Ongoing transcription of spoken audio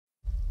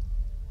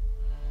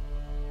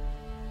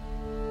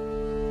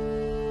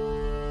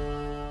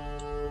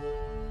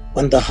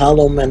When the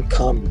hollow men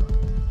come,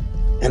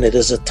 and it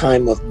is a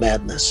time of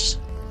madness,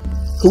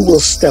 who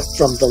will step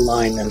from the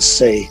line and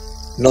say,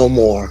 no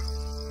more?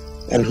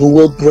 And who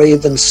will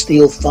brave and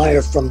steal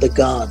fire from the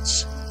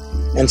gods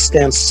and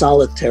stand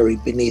solitary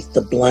beneath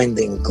the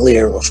blinding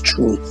glare of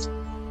truth?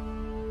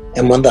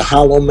 And when the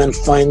hollow men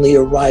finally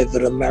arrive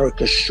at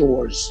America's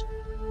shores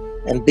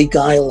and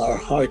beguile our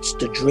hearts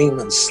to dream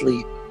and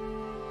sleep,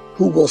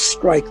 who will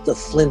strike the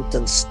flint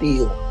and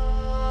steel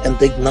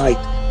and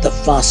ignite the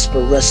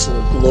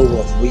phosphorescent glow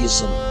of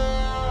reason?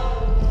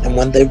 And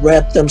when they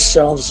wrap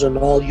themselves in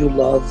all you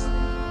love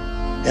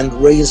and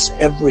raise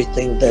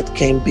everything that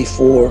came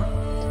before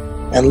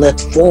and let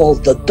fall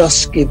the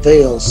dusky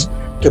veils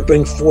to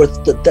bring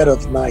forth the dead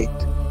of night,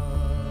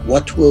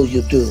 what will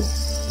you do?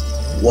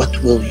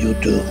 What will you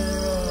do?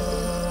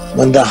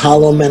 When the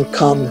hollow men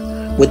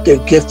come with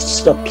their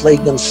gifts of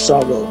plague and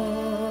sorrow,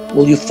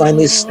 will you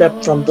finally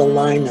step from the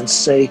line and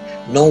say,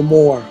 no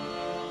more,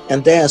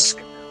 and ask,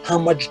 how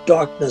much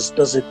darkness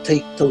does it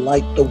take to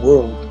light the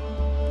world,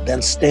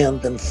 then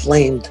stand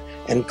inflamed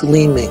and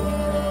gleaming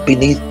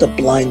beneath the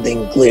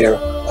blinding glare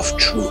of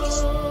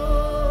truth?